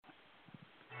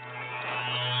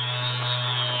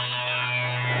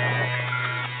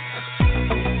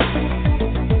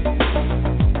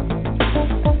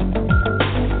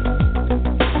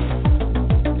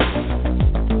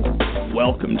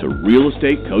Real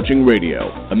Estate Coaching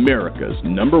Radio, America's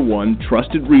 #1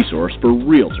 trusted resource for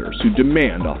realtors who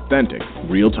demand authentic,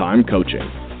 real-time coaching.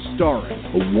 Starring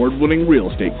award-winning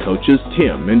real estate coaches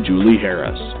Tim and Julie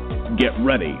Harris. Get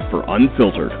ready for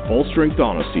unfiltered, full-strength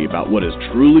honesty about what is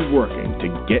truly working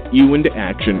to get you into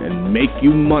action and make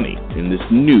you money in this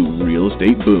new real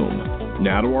estate boom.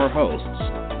 Now to our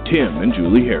hosts, Tim and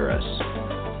Julie Harris.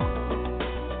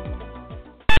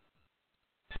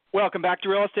 Welcome back to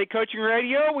Real Estate Coaching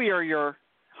Radio. We are your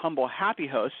humble, happy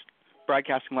hosts,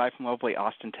 broadcasting live from lovely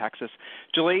Austin, Texas.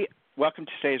 Julie, welcome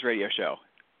to today's radio show.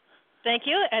 Thank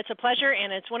you. It's a pleasure,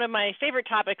 and it's one of my favorite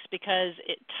topics because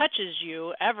it touches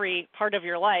you every part of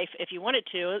your life if you want it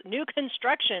to. New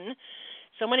construction.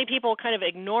 So many people kind of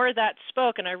ignore that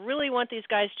spoke, and I really want these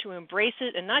guys to embrace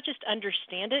it and not just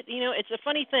understand it. You know, it's a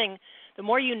funny thing. The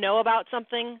more you know about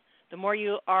something, the more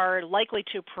you are likely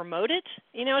to promote it.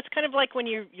 You know, it's kind of like when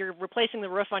you're replacing the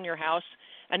roof on your house,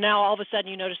 and now all of a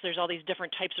sudden you notice there's all these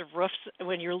different types of roofs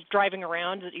when you're driving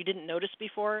around that you didn't notice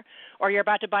before, or you're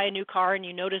about to buy a new car and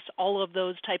you notice all of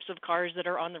those types of cars that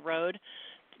are on the road.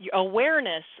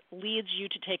 Awareness leads you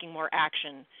to taking more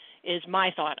action is my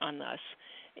thought on this.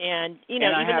 And, you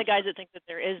know, even the guys that think that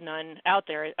there is none out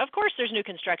there, of course there's new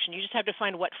construction. You just have to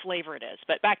find what flavor it is.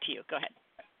 But back to you. Go ahead.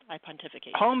 I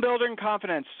pontificate. Home building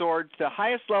confidence soared to the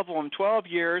highest level in 12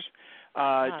 years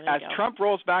as Trump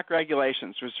rolls back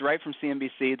regulations. It was right from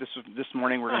CNBC. This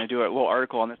morning. We're going to do a little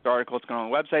article on this article. It's going on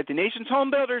the website. The nation's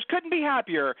home builders couldn't be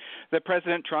happier that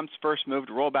President Trump's first move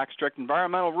to roll back strict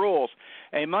environmental rules.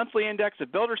 A monthly index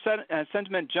of builder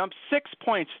sentiment jumped 6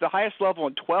 points to the highest level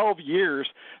in 12 years.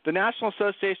 The National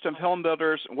Association of Home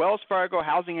Builders Wells Fargo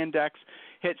Housing Index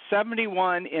hit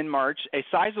 71 in March, a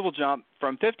sizable jump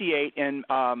from 58 in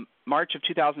March of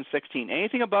 2016.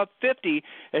 Anything above 50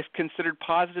 is considered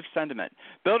positive sentiment.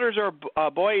 Builders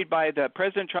are buoyed by the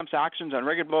President Trump's actions on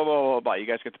regular blah, blah, blah, blah. You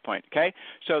guys get the point, okay?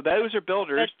 So those are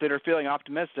builders that are feeling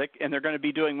optimistic, and they're going to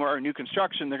be doing more new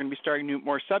construction. They're going to be starting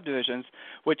more subdivisions,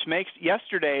 which makes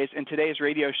yesterday's and today's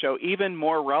radio show even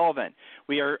more relevant.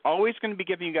 We are always going to be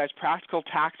giving you guys practical,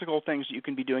 tactical things that you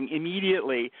can be doing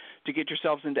immediately to get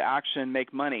yourselves into action and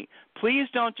make money. Please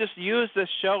don't just use this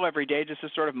show every day just to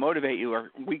sort of motivate you,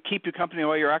 or we keep you company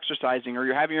while you're exercising, or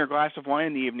you're having your glass of wine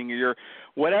in the evening, or you're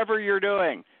whatever you're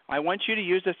doing. I want you to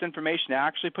use this information to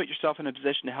actually put yourself in a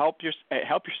position to help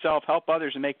yourself, help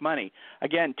others, and make money.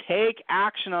 Again, take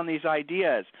action on these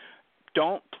ideas.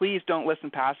 Please don't listen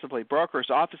passively. Brokers,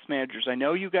 office managers, I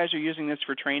know you guys are using this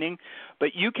for training,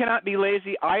 but you cannot be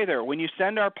lazy either. When you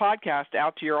send our podcast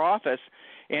out to your office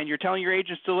and you're telling your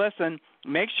agents to listen,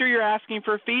 make sure you're asking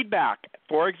for feedback.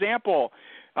 For example,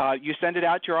 you send it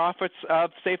out to your office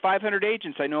of, say, 500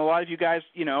 agents. I know a lot of you guys,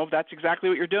 you know, that's exactly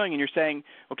what you're doing. And you're saying,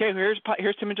 okay, here's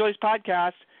Tim and Julie's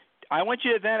podcast. I want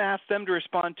you to then ask them to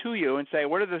respond to you and say,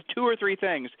 what are the 2 or 3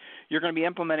 things you're going to be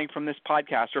implementing from this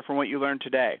podcast or from what you learned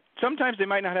today? Sometimes they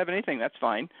might not have anything. That's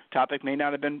fine. Topic may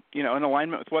not have been, you know, in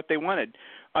alignment with what they wanted.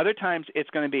 Other times it's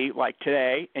going to be like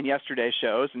today and yesterday's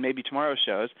shows and maybe tomorrow's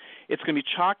shows. It's going to be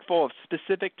chock full of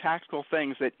specific tactical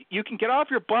things that you can get off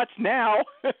your butts now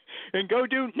and go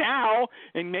do now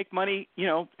and make money, you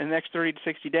know, in the next 30 to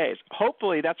 60 days.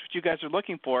 Hopefully that's what you guys are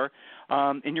looking for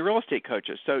in your real estate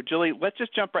coaches. So, Julie, let's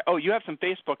just jump right. Oh, you have some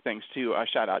Facebook things to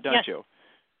shout out, don't you?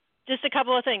 Just a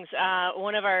couple of things.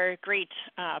 One of our great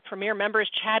premier members,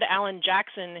 Chad Allen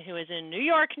Jackson, who is in New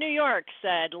York,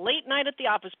 said late night at the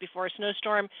office before a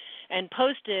snowstorm and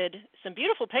posted some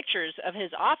beautiful pictures of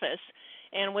his office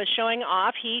and was showing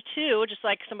off. He, too, just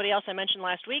like somebody else I mentioned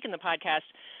last week in the podcast,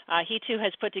 he, too,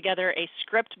 has put together a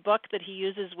script book that he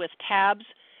uses with tabs.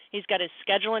 He's got his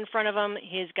schedule in front of him.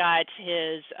 He's got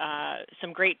his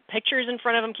some great pictures in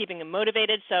front of him, keeping him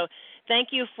motivated. So thank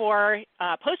you for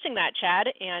posting that, Chad,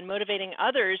 and motivating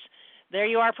others. There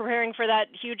you are, preparing for that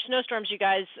huge snowstorms you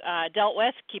guys dealt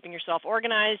with, keeping yourself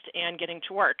organized and getting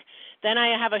to work. Then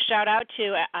I have a shout-out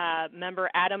to member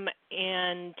Adam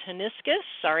Antoniscus.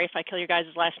 Sorry if I kill your guys'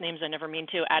 last names. I never mean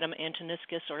to. Adam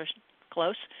Antoniscus, or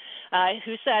close,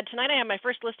 who said, tonight I have my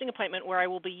first listing appointment where I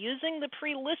will be using the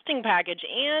pre-listing package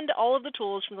and all of the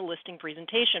tools from the listing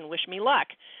presentation. Wish me luck.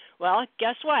 Well,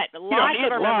 guess what? Lots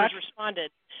of our members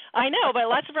responded. I know, but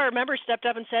lots of our members stepped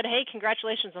up and said, hey,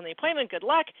 congratulations on the appointment. Good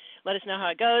luck. Let us know how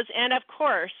it goes. And, of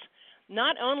course,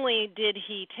 not only did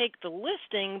he take the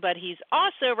listing, but he's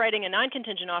also writing a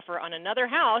non-contingent offer on another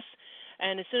house.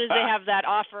 And as soon as they have that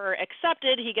offer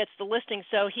accepted, he gets the listing.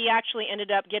 So he actually ended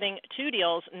up getting 2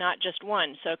 deals, not just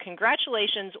one. So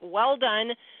congratulations. Well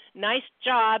done. Nice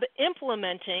job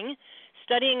implementing,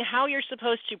 studying how you're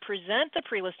supposed to present the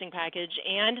pre-listing package,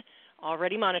 and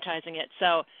already monetizing it.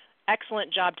 So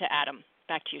excellent job to Adam.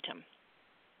 Back to you, Tim.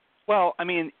 Well, I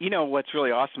mean, what's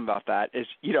really awesome about that is,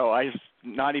 I'm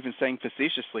not even saying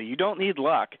facetiously, you don't need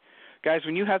luck. Guys,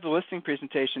 when you have the listing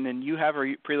presentation and you have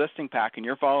a pre-listing pack and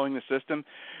you're following the system,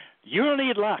 you don't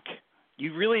need luck.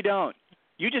 You really don't.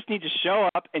 You just need to show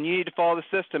up and you need to follow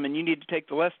the system and you need to take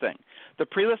the listing. The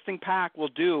pre-listing pack will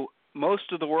do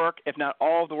most of the work, if not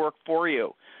all of the work for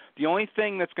you. The only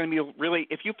thing that's going to be really,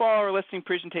 if you follow our listing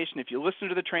presentation, if you listen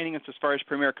to the training as far as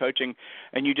Premier Coaching,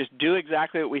 and you just do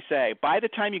exactly what we say, by the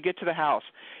time you get to the house,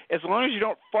 as long as you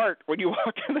don't fart when you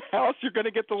walk in the house, you're going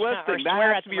to get the listing.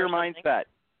 That has to be your mindset.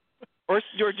 Or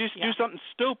just do something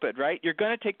stupid, right? You're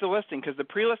going to take the listing because the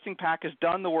pre-listing pack has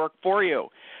done the work for you.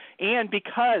 And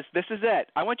because this is it,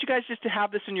 I want you guys just to have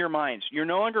this in your minds. You're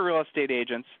no longer real estate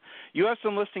agents. You have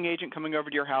some listing agent coming over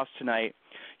to your house tonight.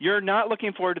 You're not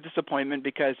looking forward to this appointment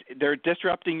because they're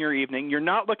disrupting your evening. You're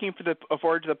not looking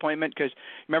forward to the appointment because,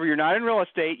 remember, you're not in real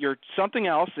estate. You're something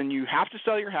else, and you have to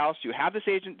sell your house. You have this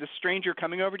agent, this stranger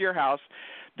coming over to your house.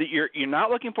 That you're not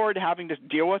looking forward to having to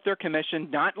deal with their commission,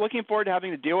 not looking forward to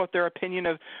having to deal with their opinion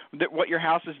of what your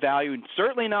house is valued, and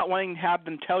certainly not wanting to have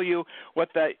them tell you what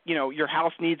your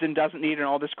house needs and doesn't need and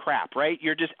all this crap, right?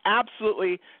 You're just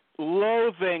absolutely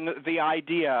loathing the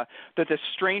idea that the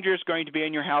stranger is going to be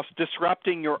in your house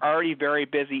disrupting your already very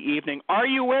busy evening. Are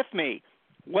you with me?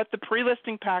 What the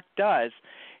pre-listing pack does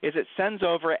is it sends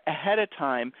over ahead of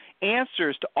time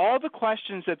answers to all the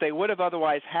questions that they would have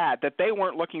otherwise had that they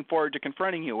weren't looking forward to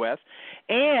confronting you with,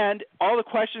 and all the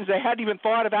questions they hadn't even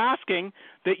thought of asking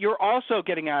that you're also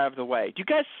getting out of the way. Do you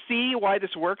guys see why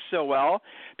this works so well?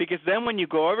 Because then when you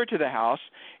go over to the house,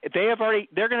 they're going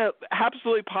to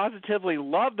absolutely positively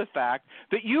love the fact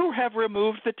that you have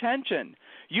removed the tension.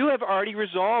 You have already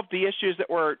resolved the issues that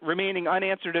were remaining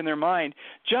unanswered in their mind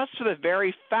just for the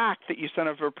very fact that you sent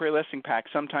over a pre-listing pack.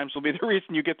 Sometimes will be the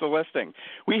reason you get the listing.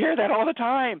 We hear that all the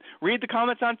time. Read the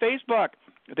comments on Facebook.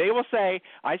 They will say,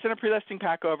 I sent a pre-listing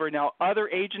pack over. Now, other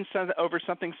agents sent over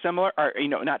something similar, or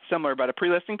not similar, but a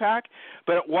pre-listing pack,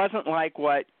 but it wasn't like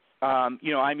what I'm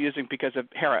using because of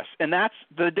Harris. And that's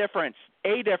the difference,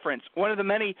 a difference, one of the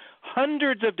many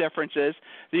hundreds of differences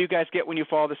that you guys get when you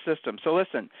follow the system. So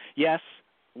listen, yes,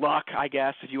 luck, I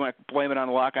guess, if you want to blame it on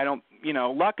luck.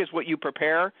 Luck is what you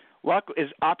prepare. Luck is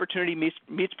opportunity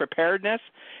meets preparedness,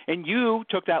 and you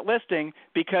took that listing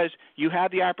because you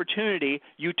had the opportunity,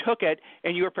 you took it,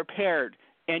 and you were prepared,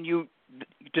 and you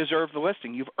deserve the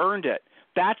listing. You've earned it.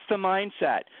 That's the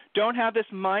mindset. Don't have this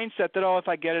mindset that, if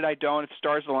I get it, I don't. If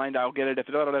stars aligned, I'll get it.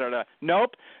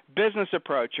 Nope. Business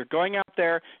approach. You're going out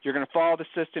there. You're going to follow the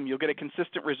system. You'll get a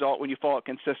consistent result when you follow it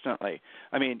consistently.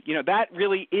 I mean, that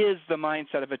really is the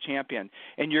mindset of a champion,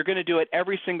 and you're going to do it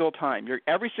every single time.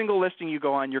 Every single listing you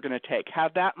go on, you're going to take.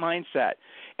 Have that mindset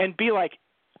and be like,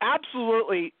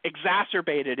 absolutely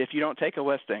exacerbated if you don't take a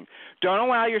listing. Don't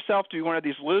allow yourself to be one of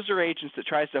these loser agents that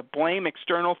tries to blame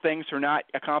external things for not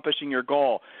accomplishing your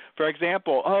goal. For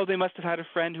example, they must have had a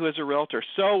friend who is a realtor.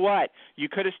 So what? You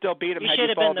could have still beat them had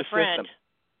you followed the system.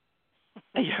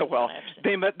 Yeah, well,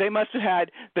 they must have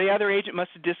had, the other agent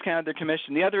must have discounted their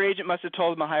commission. The other agent must have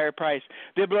told them a higher price.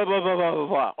 Blah, blah, blah, blah, blah,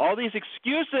 blah. All these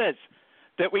excuses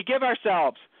that we give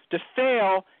ourselves to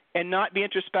fail and not be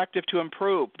introspective to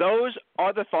improve. Those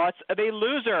are the thoughts of a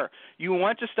loser. You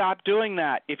want to stop doing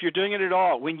that if you're doing it at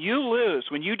all. When you lose,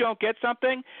 when you don't get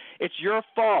something, it's your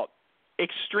fault.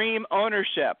 Extreme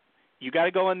ownership. You got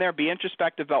to go in there, be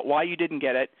introspective about why you didn't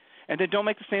get it, and then don't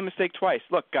make the same mistake twice.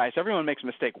 Look, guys, everyone makes a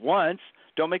mistake once.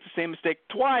 Don't make the same mistake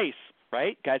twice,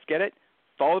 right? Guys, get it?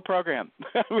 Follow the program.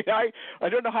 I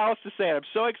don't know how else to say it. I'm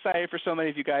so excited for so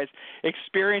many of you guys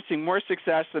experiencing more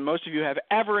success than most of you have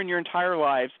ever in your entire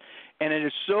lives, and it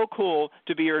is so cool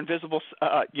to be your invisible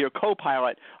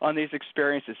co-pilot on these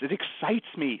experiences. It excites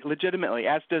me legitimately,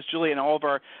 as does Julie and all of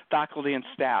our faculty and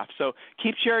staff. So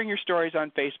keep sharing your stories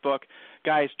on Facebook.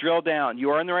 Guys, drill down. You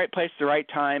are in the right place at the right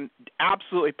time.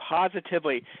 Absolutely,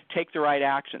 positively take the right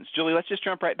actions. Julie, let's just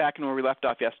jump right back in where we left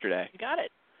off yesterday. You got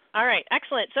it. All right,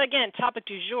 excellent. So again, topic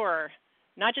du jour,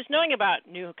 not just knowing about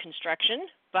new construction,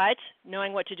 but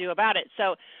knowing what to do about it.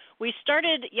 So we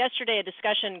started yesterday a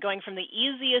discussion going from the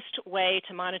easiest way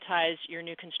to monetize your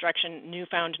new construction,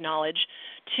 newfound knowledge,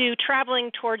 to traveling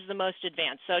towards the most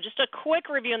advanced. So just a quick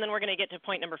review, and then we're going to get to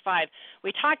point number 5.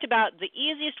 We talked about the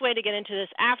easiest way to get into this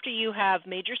after you have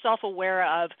made yourself aware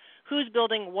of who's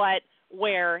building what,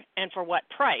 where, and for what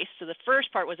price. So the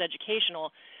first part was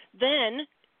educational. Then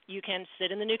you can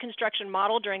sit in the new construction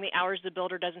model during the hours the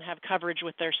builder doesn't have coverage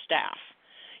with their staff.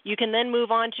 You can then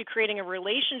move on to creating a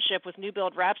relationship with new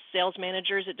build reps, sales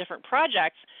managers at different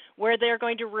projects where they're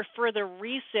going to refer the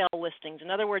resale listings. In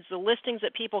other words, the listings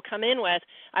that people come in with,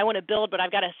 I want to build, but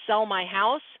I've got to sell my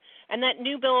house. And that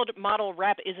new build model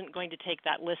rep isn't going to take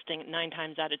that listing 9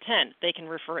 times out of 10. They can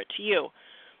refer it to you.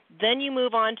 Then you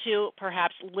move on to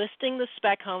perhaps listing the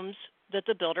spec homes that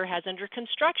the builder has under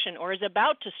construction or is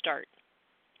about to start.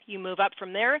 You move up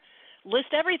from there,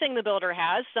 list everything the builder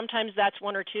has. Sometimes that's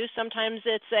 1 or 2. Sometimes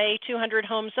it's a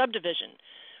 200-home subdivision,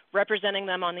 representing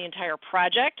them on the entire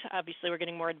project. Obviously, we're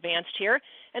getting more advanced here.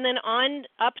 And then on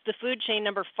up the food chain,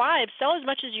 number 5, sell as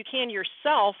much as you can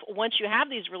yourself once you have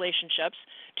these relationships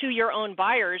to your own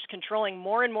buyers, controlling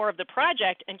more and more of the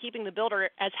project and keeping the builder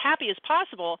as happy as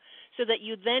possible so that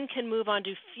you then can move on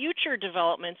to future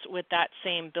developments with that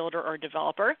same builder or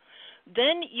developer.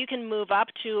 Then you can move up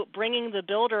to bringing the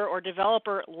builder or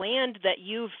developer land that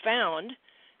you've found,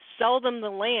 sell them the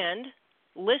land,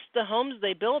 list the homes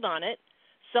they build on it,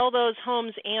 sell those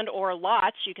homes and or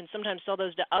lots. You can sometimes sell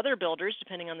those to other builders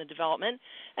depending on the development,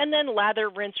 and then lather,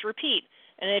 rinse, repeat.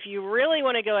 And if you really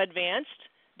want to go advanced,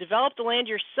 develop the land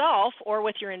yourself or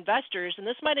with your investors, and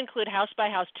this might include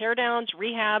house-by-house teardowns,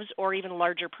 rehabs, or even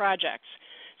larger projects.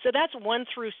 So that's 1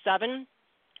 through 7.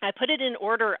 I put it in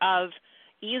order of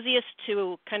easiest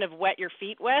to kind of wet your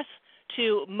feet with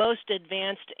to most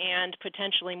advanced and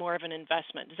potentially more of an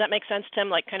investment. Does that make sense, Tim?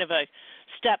 Like kind of a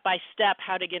step-by-step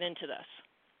how to get into this.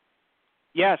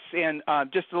 Yes, and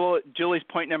just a little, Julie's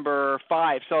point number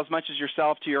 5, sell as much as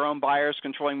yourself to your own buyers,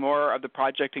 controlling more of the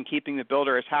project and keeping the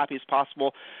builder as happy as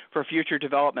possible for future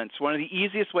developments. One of the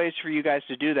easiest ways for you guys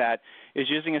to do that is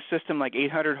using a system like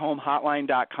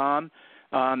 800homehotline.com.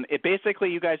 It basically,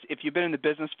 you guys, if you've been in the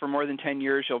business for more than 10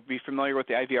 years, you'll be familiar with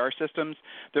the IVR systems.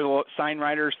 They're little sign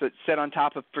writers that sit on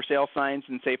top of for sale signs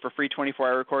and say for free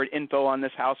 24-hour record info on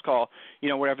this house call,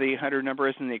 whatever the 800 number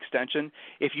is in the extension.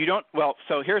 If you don't,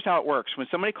 so here's how it works. When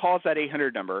somebody calls that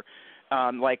 800 number,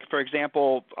 like, for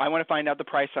example, I want to find out the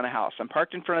price on a house. I'm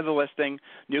parked in front of the listing,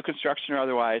 new construction or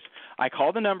otherwise. I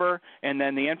call the number, and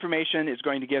then the information is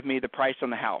going to give me the price on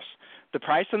the house. The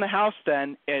price on the house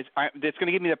then it's going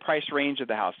to give me the price range of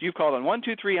the house. You've called on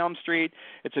 123 Elm Street.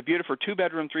 It's a beautiful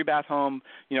 2-bedroom, 3-bath home,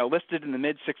 listed in the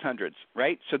mid-600s,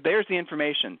 right? So there's the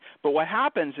information. But what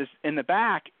happens is in the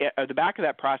back of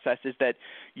that process is that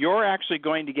you're actually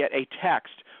going to get a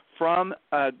text from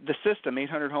the system,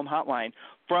 800 Home Hotline,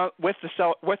 with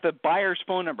the buyer's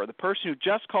phone number, the person who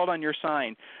just called on your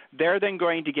sign. They're then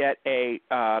going to get a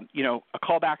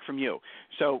call back from you.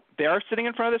 So they're sitting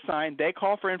in front of the sign. They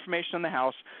call for information on the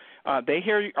house. They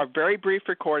hear a very brief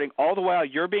recording. All the while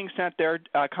you're being sent their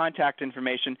contact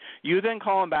information. You then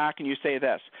call them back and you say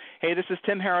this: hey, this is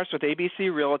Tim Harris with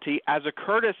ABC Realty. As a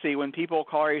courtesy, when people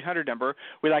call our 800 number,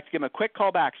 we like to give them a quick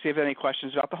call back, see if they have any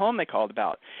questions about the home they called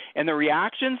about. And the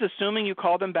reactions, assuming you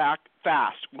call them back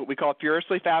fast, what we call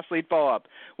furiously fast lead follow-up,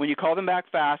 when you call them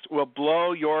back fast, will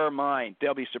blow your mind.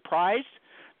 They'll be surprised.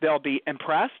 They'll be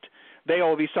impressed. They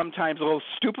will be sometimes a little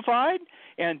stupefied.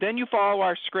 And then you follow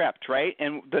our script, right?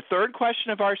 And the third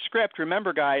question of our script,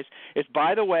 remember, guys, is,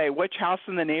 by the way, which house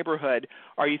in the neighborhood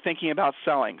are you thinking about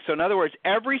selling? So in other words,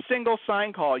 every single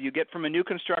sign call you get from a new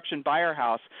construction buyer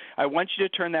house, I want you to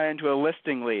turn that into a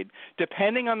listing lead.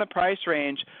 Depending on the price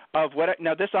range of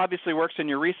now this obviously works in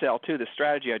your resale too, the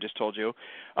strategy I just told you.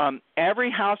 Every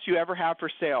house you ever have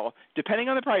for sale, depending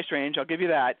on the price range, I'll give you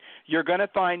that, you're going to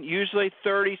find usually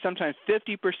 30, sometimes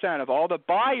 50% of all the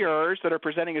buyers that are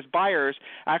presenting as buyers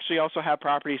actually also have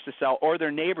properties to sell, or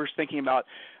their neighbors thinking about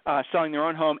selling their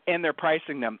own home, and they're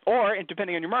pricing them. Or, and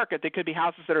depending on your market, they could be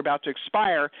houses that are about to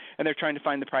expire and they're trying to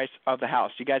find the price of the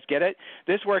house. You guys get it?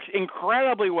 This works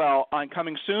incredibly well on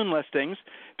coming soon listings,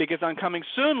 because on coming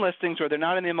soon listings where they're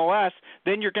not in the MLS,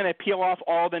 then you're going to peel off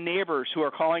all the neighbors who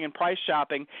are calling and price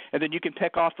shopping, and then you can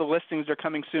pick off the listings that are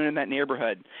coming soon in that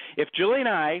neighborhood. If Julie and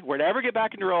I were to ever get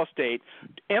back into real estate,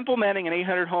 implementing an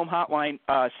 800 Home Hotline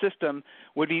system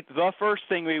would be the first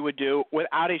thing we would do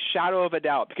without a shadow of a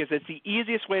doubt, because it's the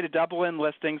easiest way to double in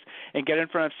listings and get in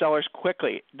front of sellers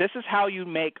quickly. This is how you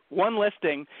make one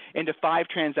listing into 5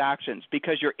 transactions,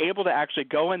 because you're able to actually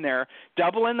go in there,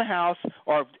 double in the house,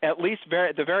 or at least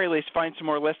at the very least find some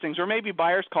more listings, or maybe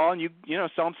buyers call and you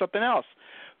sell them something else.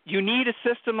 You need a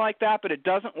system like that, but it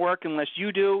doesn't work unless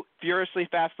you do. Furiously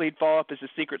fast lead follow-up is the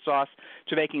secret sauce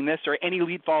to making this or any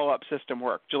lead follow-up system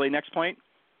work. Julie, next point.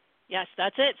 Yes,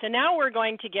 that's it. So now we're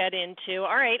going to get into,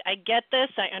 all right, I get this.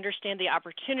 I understand the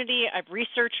opportunity. I've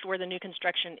researched where the new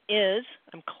construction is.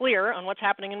 I'm clear on what's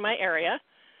happening in my area.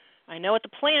 I know what the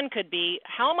plan could be.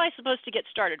 How am I supposed to get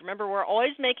started? Remember, we're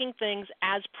always making things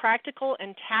as practical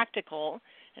and tactical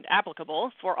and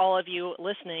applicable for all of you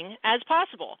listening as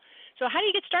possible. So how do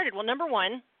you get started? Well, number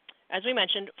one, as we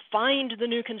mentioned, find the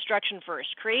new construction first.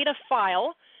 Create a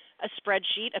file, a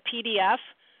spreadsheet, a PDF.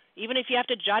 Even if you have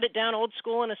to jot it down old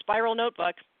school in a spiral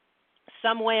notebook,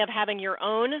 some way of having your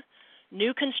own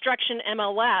new construction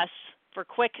MLS. For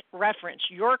quick reference,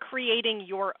 you're creating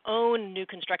your own new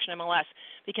construction MLS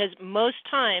because most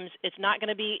times it's not going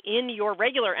to be in your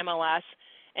regular MLS.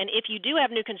 And if you do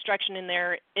have new construction in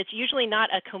there, it's usually not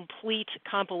a complete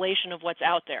compilation of what's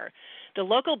out there. The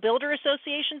local builder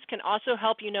associations can also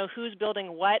help you know who's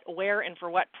building what, where, and for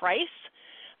what price.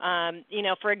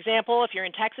 For example, if you're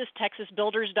in Texas,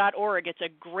 texasbuilders.org, it's a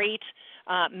great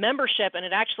membership, and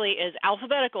it actually is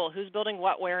alphabetical, who's building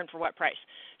what, where, and for what price.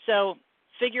 So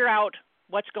figure out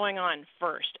what's going on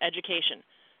first, education.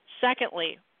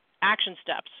 Secondly, action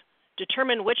steps.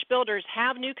 Determine which builders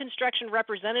have new construction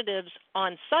representatives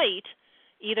on site,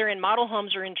 either in model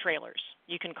homes or in trailers.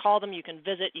 You can call them, you can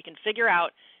visit, you can figure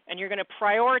out, and you're going to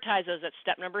prioritize those. That's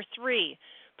step number 3.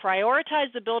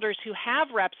 Prioritize the builders who have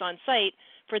reps on site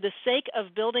for the sake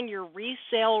of building your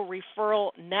resale referral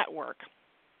network.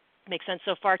 Make sense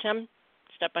so far, Tim?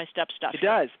 Step-by-step stuff. It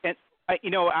does. And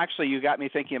actually, you got me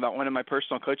thinking about one of my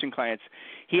personal coaching clients.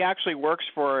 He actually works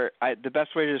for, the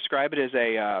best way to describe it is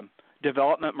a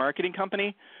development marketing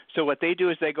company. So what they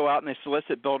do is they go out and they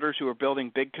solicit builders who are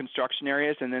building big construction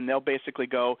areas, and then they'll basically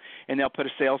go and they'll put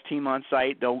a sales team on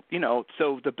site. So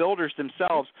the builders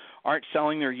themselves aren't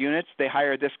selling their units. They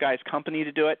hire this guy's company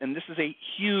to do it, and this is a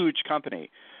huge company.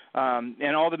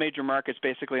 And all the major markets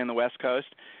basically on the West Coast.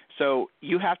 So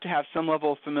you have to have some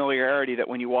level of familiarity that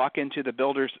when you walk into the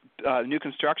builder's new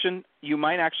construction, you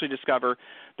might actually discover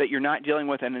that you're not dealing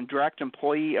with an indirect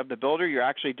employee of the builder. You're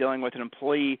actually dealing with an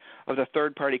employee of the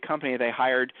third-party company they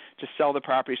hired to sell the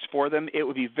properties for them. It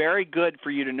would be very good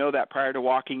for you to know that prior to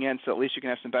walking in, so at least you can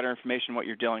have some better information on what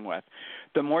you're dealing with.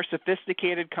 The more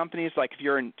sophisticated companies, like if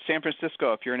you're in San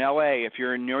Francisco, if you're in L.A., if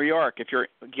you're in New York, you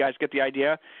guys get the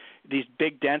idea, these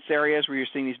big dense areas where you're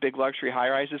seeing these big luxury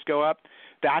high-rises go up,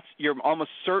 you're almost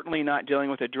certainly not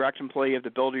dealing with a direct employee of the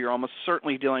builder. You're almost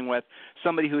certainly dealing with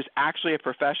somebody who's actually a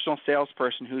professional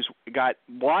salesperson who's got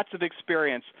lots of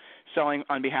experience selling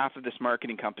on behalf of this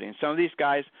marketing company. And some of these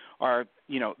guys are,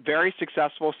 very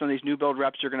successful. Some of these new build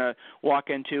reps you're going to walk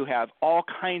into have all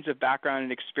kinds of background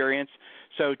and experience.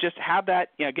 So just have that,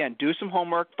 again, do some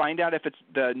homework, find out if it's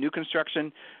the new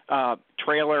construction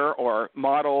trailer or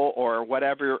model or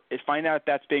whatever. Find out if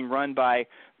that's being run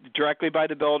directly by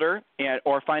the builder,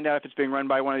 or find out if it's being run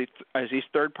by one of these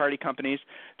third-party companies.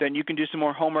 Then you can do some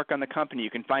more homework on the company.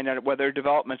 You can find out what their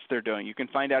developments they're doing. You can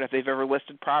find out if they've ever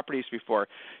listed properties before.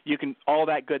 All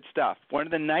that good stuff. One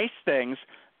of the nice things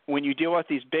when you deal with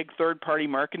these big third-party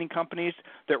marketing companies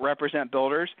that represent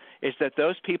builders is that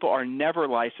those people are never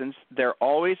licensed. They're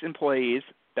always employees.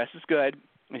 This is good.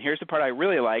 And here's the part I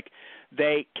really like.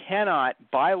 They cannot,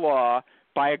 by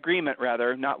agreement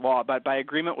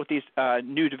with these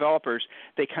new developers,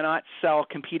 they cannot sell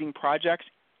competing projects.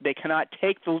 They cannot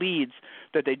take the leads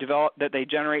that they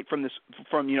generate from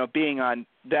being on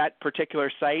that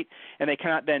particular site, and they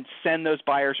cannot then send those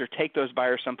buyers or take those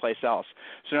buyers someplace else.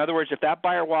 So in other words, if that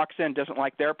buyer walks in, doesn't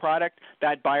like their product,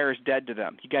 that buyer is dead to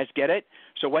them. You guys get it?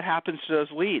 So what happens to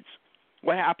those leads?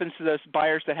 What happens to those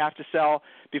buyers that have to sell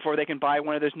before they can buy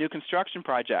one of those new construction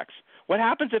projects? What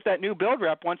happens if that new build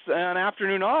rep wants an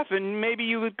afternoon off and maybe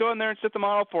you would go in there and sit the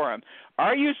model for him?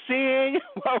 Are you seeing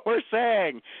what we're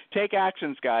saying? Take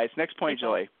actions, guys. Next point,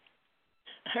 Julie.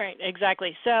 All right,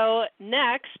 exactly. So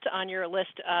next on your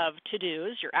list of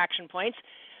to-dos, your action points,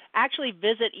 actually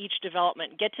visit each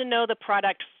development. Get to know the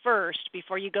product first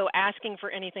before you go asking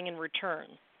for anything in return.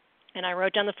 And I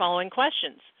wrote down the following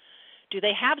questions. Do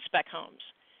they have spec homes?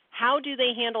 How do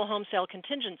they handle home sale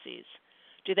contingencies?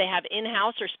 Do they have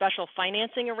in-house or special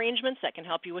financing arrangements that can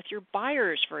help you with your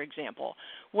buyers, for example?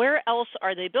 Where else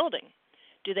are they building?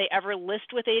 Do they ever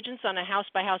list with agents on a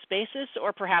house-by-house basis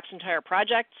or perhaps entire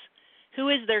projects? Who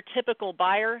is their typical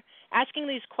buyer? Asking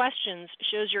these questions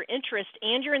shows your interest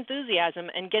and your enthusiasm,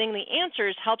 and getting the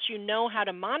answers helps you know how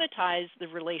to monetize the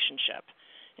relationship.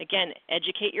 Again,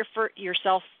 educate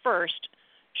yourself first.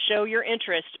 Show your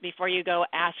interest before you go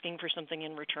asking for something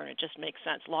in return. It just makes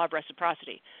sense. Law of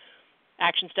reciprocity.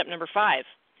 Action step number 5.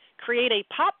 Create a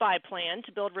pop-by plan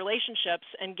to build relationships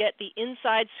and get the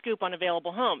inside scoop on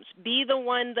available homes. Be the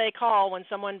one they call when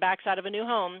someone backs out of a new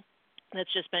home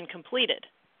that's just been completed.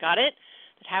 Got it?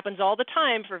 It happens all the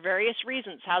time for various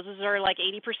reasons. Houses are like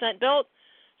 80% built.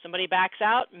 Somebody backs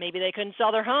out. Maybe they couldn't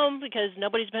sell their home because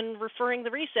nobody's been referring the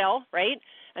resale, right?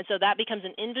 And so that becomes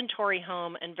an inventory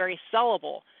home and very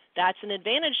sellable. That's an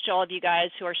advantage to all of you guys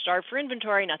who are starved for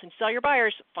inventory, nothing to sell your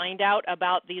buyers. Find out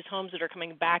about these homes that are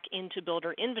coming back into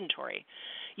builder inventory.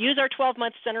 Use our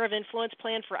 12-month Center of Influence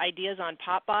plan for ideas on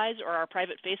pop buys or our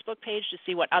private Facebook page to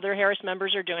see what other Harris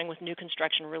members are doing with new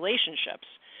construction relationships.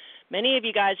 Many of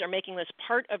you guys are making this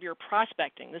part of your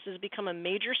prospecting. This has become a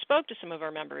major spoke to some of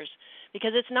our members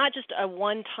because it's not just a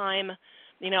one-time,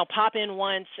 pop in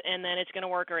once and then it's going to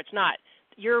work or it's not.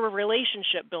 You're a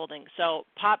relationship building. So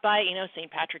pop by, St.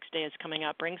 Patrick's Day is coming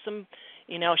up. Bring some,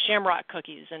 shamrock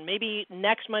cookies, and maybe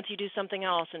next month you do something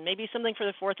else, and maybe something for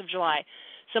the 4th of July.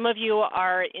 Some of you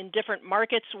are in different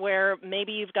markets where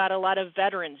maybe you've got a lot of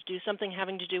veterans. Do something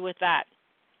having to do with that.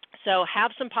 So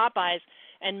have some pop-bys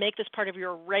and make this part of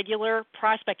your regular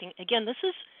prospecting. Again, this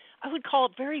is, I would call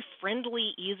it very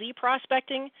friendly, easy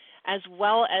prospecting, as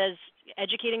well as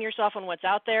educating yourself on what's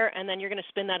out there, and then you're going to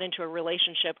spin that into a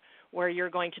relationship where you're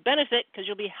going to benefit because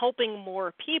you'll be helping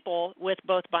more people with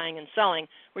both buying and selling.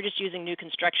 We're just using new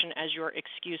construction as your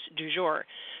excuse du jour.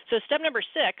 So step number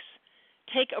 6,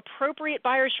 take appropriate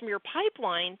buyers from your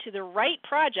pipeline to the right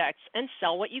projects and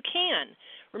sell what you can.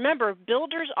 Remember,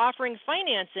 builders offering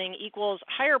financing equals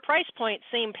higher price point,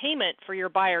 same payment for your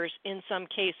buyers in some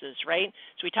cases, right?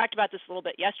 So we talked about this a little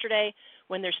bit yesterday.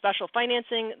 When there's special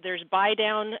financing, there's buy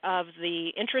down of the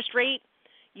interest rate.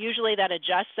 Usually that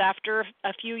adjusts after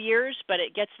a few years, but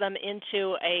it gets them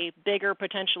into a bigger,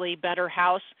 potentially better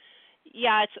house.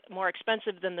 Yeah, it's more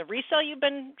expensive than the resale you've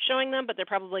been showing them, but they're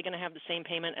probably going to have the same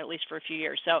payment at least for a few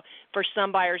years. So for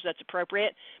some buyers, that's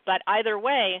appropriate. But either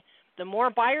way, the more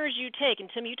buyers you take, and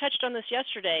Tim, you touched on this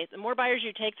yesterday, the more buyers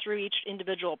you take through each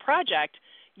individual project,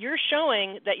 you're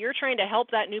showing that you're trying to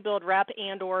help that new build rep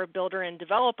and or builder and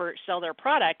developer sell their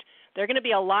product. They're going to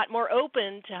be a lot more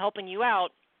open to helping you out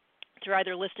through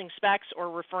either listing specs or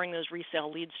referring those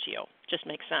resale leads to you. Just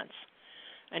makes sense.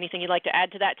 Anything you'd like to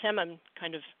add to that, Tim? I'm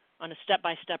kind of on a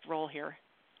step-by-step roll here.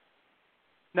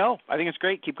 No, I think it's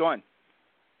great. Keep going.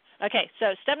 Okay,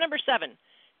 so step number 7,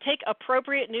 take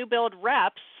appropriate new build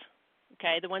reps,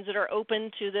 okay, the ones that are open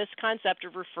to this concept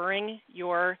of referring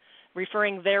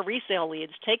their resale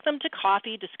leads. Take them to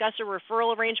coffee, discuss a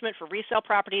referral arrangement for resale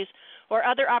properties or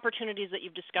other opportunities that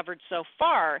you've discovered so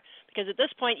far, because at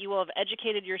this point you will have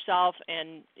educated yourself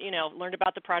and, learned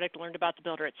about the product, learned about the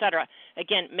builder, et cetera.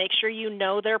 Again, make sure you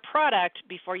know their product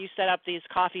before you set up these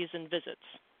coffees and visits.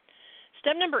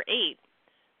 Step number 8,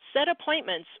 set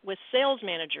appointments with sales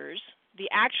managers, the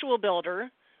actual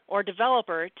builder or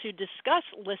developer to discuss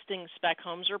listing spec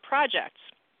homes or projects.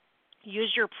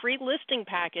 Use your pre-listing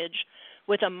package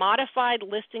with a modified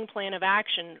listing plan of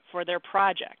action for their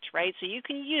project, right? So you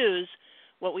can use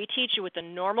what we teach you with the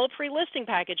normal pre-listing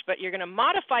package, but you're going to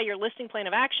modify your listing plan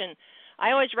of action.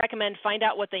 I always recommend find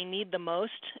out what they need the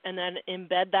most and then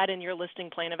embed that in your listing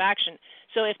plan of action.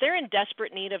 So if they're in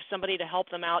desperate need of somebody to help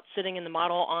them out sitting in the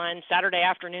model on Saturday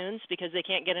afternoons because they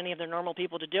can't get any of their normal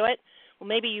people to do it, well,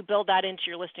 maybe you build that into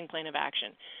your listing plan of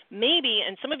action. Maybe,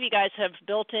 and some of you guys have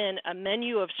built in a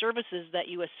menu of services that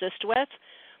you assist with,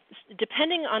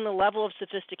 depending on the level of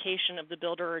sophistication of the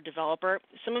builder or developer.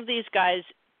 Some of these guys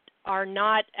are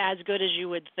not as good as you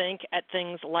would think at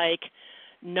things like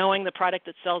knowing the product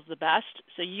that sells the best.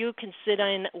 So you can sit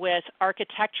in with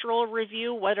architectural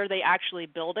review. What are they actually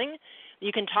building?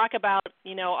 You can talk about,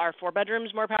 are 4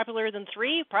 bedrooms more popular than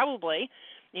 3? Probably.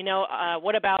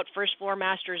 What about first floor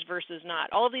masters versus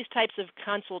not? All of these types of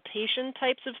consultation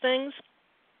types of things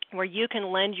where you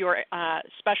can lend your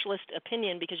specialist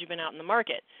opinion because you've been out in the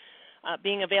market.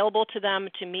 Being available to them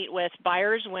to meet with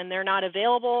buyers when they're not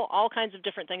available, all kinds of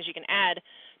different things you can add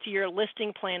to your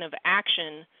listing plan of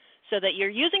action so that you're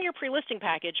using your pre-listing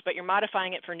package, but you're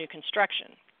modifying it for new construction.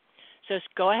 So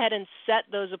go ahead and set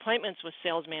those appointments with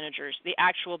sales managers, the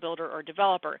actual builder or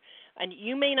developer. And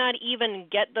you may not even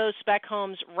get those spec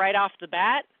homes right off the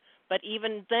bat, but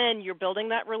even then you're building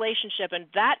that relationship, and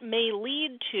that may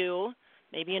lead to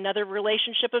maybe another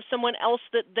relationship of someone else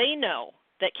that they know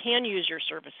that can use your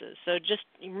services. So just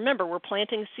remember, we're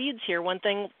planting seeds here. One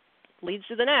thing leads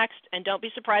to the next, and don't be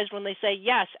surprised when they say,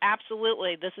 yes,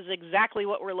 absolutely, this is exactly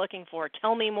what we're looking for.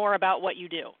 Tell me more about what you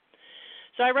do.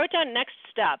 So I wrote down next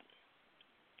step,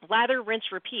 lather, rinse,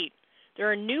 repeat.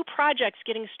 There are new projects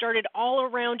getting started all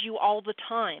around you all the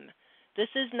time. This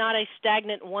is not a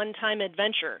stagnant one-time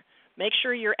adventure. Make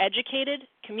sure you're educated,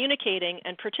 communicating,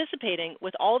 and participating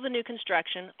with all the new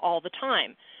construction all the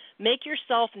time. Make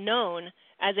yourself known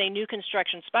as a new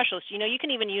construction specialist. You can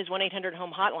even use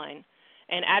 1-800-HOME hotline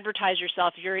and advertise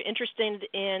yourself. If you're interested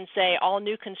in, say, all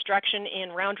new construction in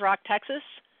Round Rock, Texas,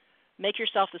 make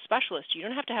yourself the specialist. You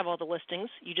don't have to have all the listings.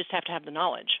 You just have to have the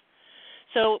knowledge.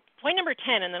 So point number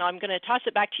 10, and then I'm going to toss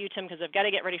it back to you, Tim, because I've got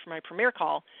to get ready for my premiere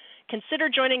call. Consider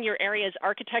joining your area's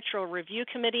architectural review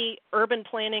committee, urban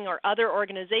planning, or other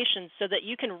organizations so that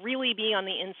you can really be on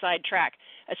the inside track,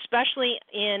 especially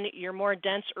in your more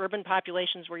dense urban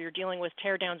populations where you're dealing with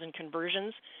teardowns and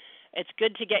conversions. it's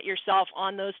good to get yourself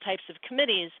on those types of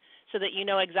committees so that you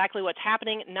know exactly what's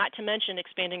happening, not to mention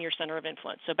expanding your center of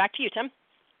influence. So back to you, Tim.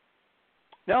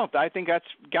 No, I think that's,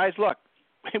 guys, look,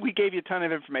 we gave you a ton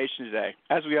of information today,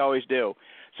 as we always do.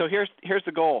 So here's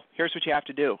the goal. Here's what you have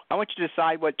to do. I want you to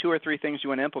decide what 2 or 3 things you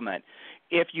want to implement.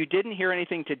 If you didn't hear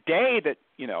anything today that,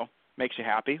 makes you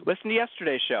happy, listen to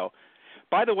yesterday's show.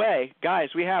 By the way, guys,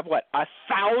 we have,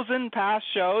 1,000 past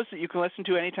shows that you can listen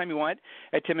to anytime you want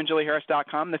at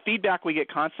timandjulieharris.com. The feedback we get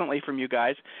constantly from you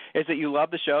guys is that you love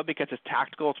the show because it's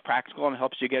tactical, it's practical, and it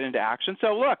helps you get into action.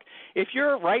 So, look, if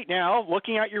you're right now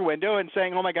looking out your window and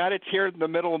saying, oh, my God, it's here in the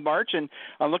middle of March, and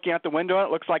I'm looking out the window and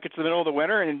it looks like it's the middle of the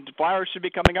winter and flowers should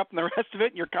be coming up and the rest of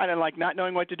it, and you're kind of like not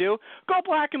knowing what to do, go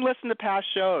back and listen to past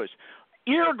shows.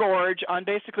 Ear gorge on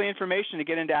basically information to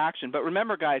get into action. But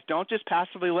remember, guys, don't just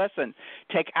passively listen.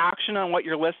 Take action on what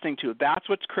you're listening to. That's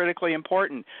what's critically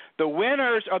important. The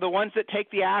winners are the ones that take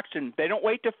the action. They don't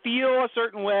wait to feel a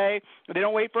certain way. They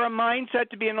don't wait for a mindset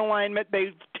to be in alignment.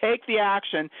 They take the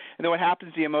action, and then what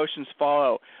happens, the emotions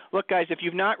follow. Look, guys, if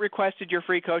you've not requested your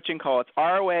free coaching call, it's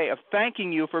our way of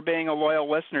thanking you for being a loyal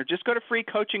listener. Just go to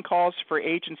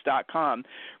freecoachingcallsforagents.com,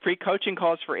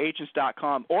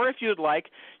 freecoachingcallsforagents.com. Or if you'd like,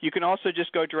 you can also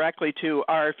just go directly to,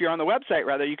 or if you're on the website,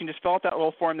 rather, you can just fill out that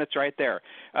little form that's right there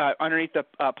underneath the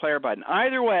player button.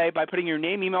 Either way, by putting your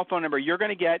name, email, phone number, you're going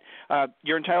to get,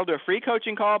 you're entitled to a free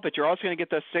coaching call, but you're also going to get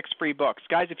those 6 free books.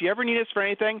 Guys, if you ever need us for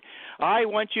anything, I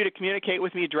want you to communicate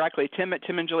with me directly, Tim at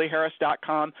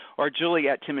timandjulieharris.com or Julie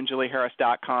at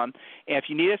timandjulieharris.com. And if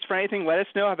you need us for anything, let us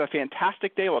know. Have a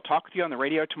fantastic day. We'll talk with you on the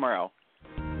radio tomorrow.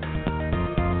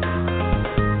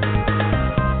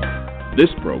 This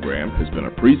program has been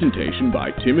a presentation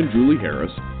by Tim and Julie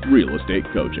Harris, Real Estate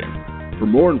Coaching. For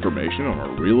more information on our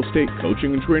real estate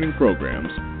coaching and training programs,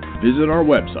 visit our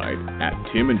website at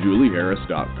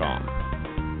timandjulieharris.com.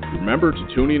 Remember to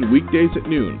tune in weekdays at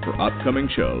noon for upcoming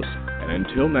shows. And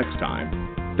until next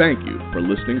time, thank you for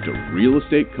listening to Real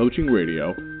Estate Coaching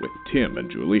Radio with Tim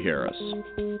and Julie Harris.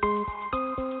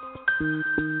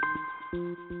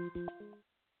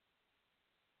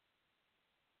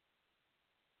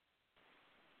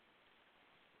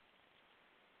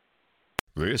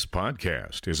 This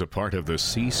podcast is a part of the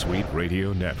C-Suite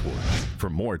Radio Network. For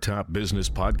more top business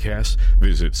podcasts,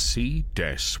 visit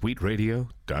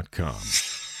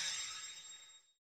c-suiteradio.com.